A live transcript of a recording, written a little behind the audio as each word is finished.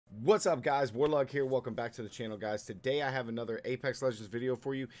What's up, guys? Warlug here. Welcome back to the channel, guys. Today I have another Apex Legends video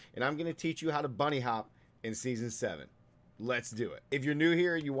for you, and I'm going to teach you how to bunny hop in Season 7. Let's do it. If you're new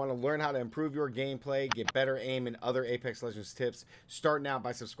here, you want to learn how to improve your gameplay, get better aim, and other Apex Legends tips, start now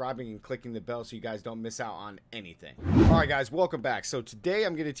by subscribing and clicking the bell so you guys don't miss out on anything. All right, guys, welcome back. So today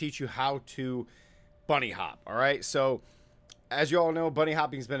I'm going to teach you how to bunny hop, all right? So as you all know, bunny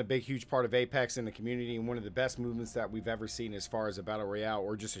hopping has been a big, huge part of Apex in the community and one of the best movements that we've ever seen as far as a battle royale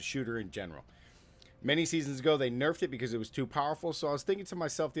or just a shooter in general. Many seasons ago, they nerfed it because it was too powerful. So I was thinking to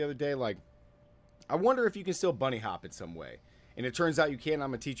myself the other day, like, I wonder if you can still bunny hop in some way. And it turns out you can. I'm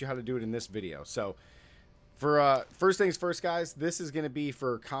going to teach you how to do it in this video. So for first things first, guys, this is going to be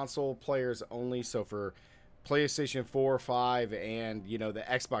for console players only. So for PlayStation 4, 5, and, you know, the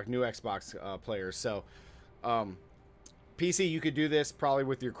Xbox, new Xbox players. So, PC, you could do this probably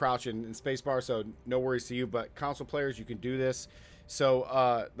with your crouch and spacebar, so no worries to you. But console players, you can do this.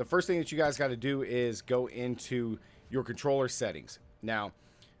 So the first thing that you guys got to do is go into your controller settings. Now,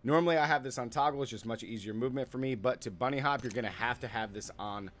 normally I have this on toggle. It's just much easier movement for me. But to bunny hop, you're going to have this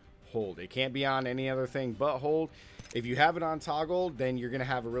on hold. It can't be on any other thing but hold. If you have it on toggle, then you're going to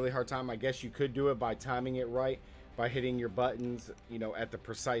have a really hard time. I guess you could do it by timing it right, by hitting your buttons, you know, at the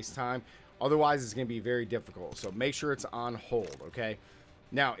precise time. Otherwise, it's going to be very difficult. So make sure it's on hold, okay?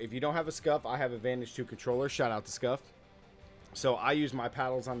 Now, if you don't have a Scuff, I have Advantage 2 controller. Shout out to Scuff. So I use my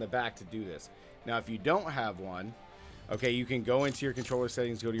paddles on the back to do this. Now, if you don't have one, okay, you can go into your controller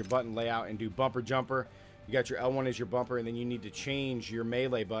settings, go to your button layout, and do bumper jumper. You got your L1 as your bumper, and then you need to change your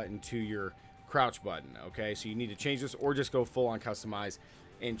melee button to your crouch button, okay? So you need to change this or just go full on customize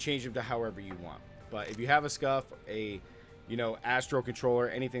and change them to however you want. But if you have a Scuff, you know, Astro controller,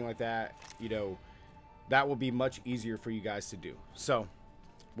 anything like that, you know, that will be much easier for you guys to do. So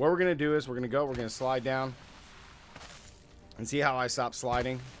what we're going to do is we're going to slide down and see how I stop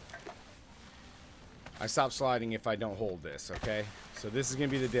sliding. I stop sliding if I don't hold this, okay? So this is going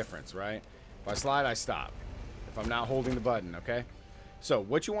to be the difference, right? If I slide, I stop. If I'm not holding the button, okay? So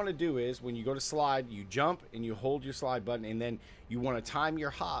what you want to do is when you go to slide, you jump and you hold your slide button, and then you want to time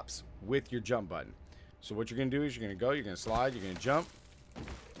your hops with your jump button. So what you're going to do is you're going to go, you're going to slide, you're going to jump,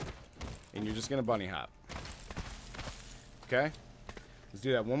 and you're just going to bunny hop. Okay? Let's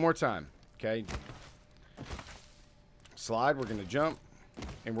do that one more time. Okay? Slide, we're going to jump,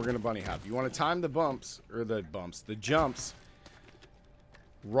 and we're going to bunny hop. You want to time the the jumps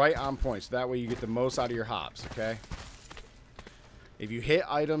right on point, so that way you get the most out of your hops, okay? If you hit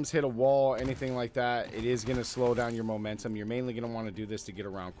items, hit a wall, anything like that, it is going to slow down your momentum. You're mainly going to want to do this to get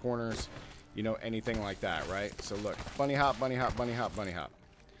around corners, you know, anything like that, right? So look, bunny hop, bunny hop, bunny hop, bunny hop.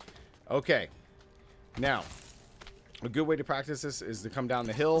 Okay. Now, a good way to practice this is to come down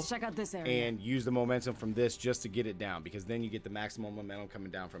the hill. Let's check out this area and use the momentum from this just to get it down, because then you get the maximum momentum coming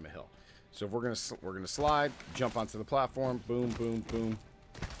down from a hill. So if we're gonna slide, jump onto the platform, boom, boom, boom.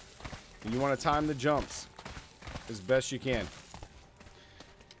 And you want to time the jumps as best you can.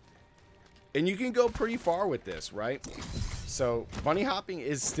 And you can go pretty far with this, right? So bunny hopping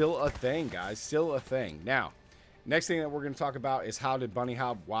is still a thing, guys, still a thing. Now, next thing that we're going to talk about is how to bunny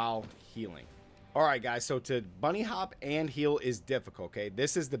hop while healing. All right, guys, so to bunny hop and heal is difficult, okay?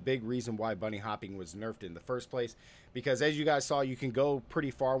 This is the big reason why bunny hopping was nerfed in the first place, because as you guys saw, you can go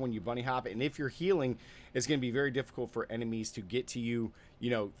pretty far when you bunny hop, and if you're healing, it's going to be very difficult for enemies to get to you, you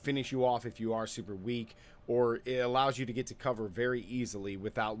know, finish you off if you are super weak, or it allows you to get to cover very easily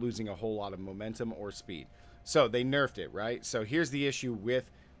without losing a whole lot of momentum or speed. So they nerfed it, right? So here's the issue with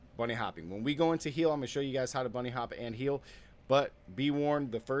bunny hopping. When we go into heal, I'm going to show you guys how to bunny hop and heal. But be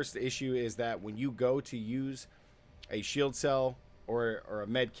warned, the first issue is that when you go to use a shield cell or a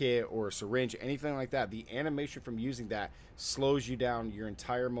med kit or a syringe, anything like that, the animation from using that slows you down your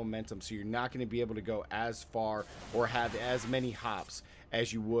entire momentum. So you're not going to be able to go as far or have as many hops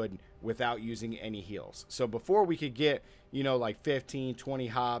as you would without using any heals. So before we could get, you know, like 15, 20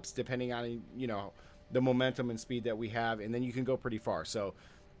 hops, depending on, you know, the momentum and speed that we have, and then you can go pretty far. So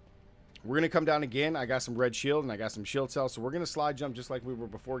we're going to come down again. I got some red shield and I got some shield cells. So we're going to slide jump just like we were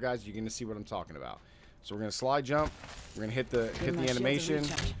before, guys. You're going to see what I'm talking about. So we're going to slide jump. We're going to hit the animation,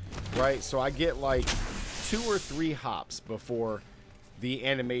 right? So I get like 2 or 3 hops before the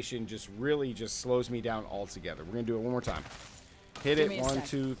animation just really just slows me down altogether. We're going to do it one more time. Hit it, 1,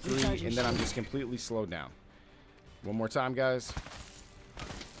 2, 3, and then I'm just completely slowed down. One more time, guys.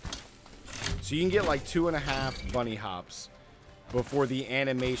 So you can get like 2.5 bunny hops before the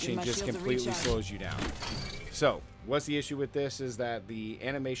animation just completely slows you down. So what's the issue with this is that the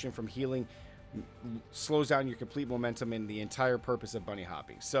animation from healing slows down your complete momentum and the entire purpose of bunny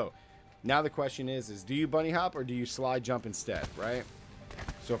hopping. So now the question is do you bunny hop or do you slide jump instead, right?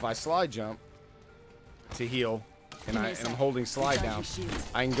 So if I slide jump to heal, and I'm holding slide down,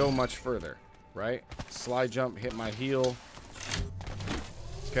 I can go much further, right? Slide jump, hit my heal.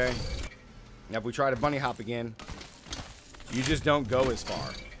 Okay. Now if we try to bunny hop again, you just don't go as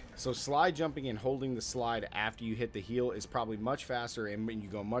far. So slide jumping and holding the slide after you hit the heal is probably much faster, and when you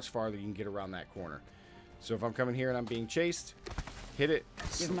go much farther, you can get around that corner. So if I'm coming here and I'm being chased, hit it,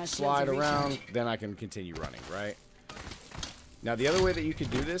 slide around, then I can continue running, right? Now the other way that you can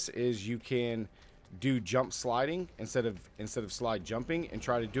do this is you can do jump sliding instead of slide jumping and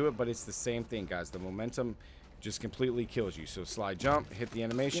try to do it, but it's the same thing, guys. The momentum just completely kills you. So slide jump, hit the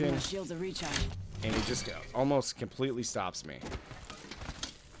animation, and it just almost completely stops me.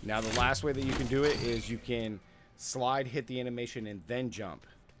 Now the last way that you can do it is you can slide, hit the animation, and then jump.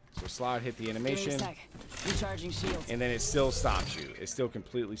 So slide, hit the animation, and then it still stops you. It still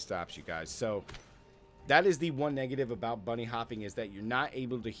completely stops you, guys. So that is the one negative about bunny hopping, is that you're not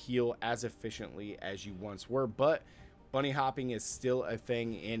able to heal as efficiently as you once were, but bunny hopping is still a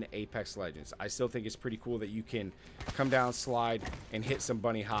thing in Apex Legends. I still think it's pretty cool that you can come down, slide, and hit some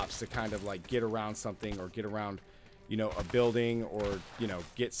bunny hops to kind of like get around something, or get around, you know, a building, or, you know,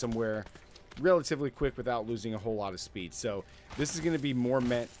 get somewhere relatively quick without losing a whole lot of speed. So this is going to be more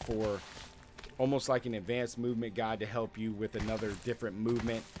meant for almost like an advanced movement guide to help you with another different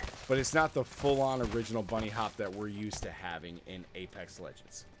movement, but it's not the full-on original bunny hop that we're used to having in Apex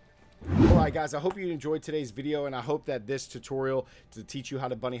Legends. Alright guys, I hope you enjoyed today's video, and I hope that this tutorial to teach you how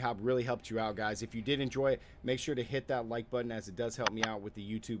to bunny hop really helped you out, guys. If you did enjoy it, make sure to hit that like button, as it does help me out with the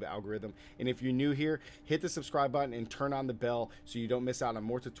YouTube algorithm. And if you're new here, hit the subscribe button and turn on the bell so you don't miss out on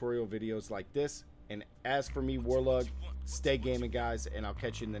more tutorial videos like this. And as for me, Warlug, stay gaming, guys, and I'll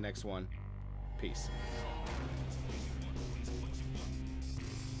catch you in the next one. Peace.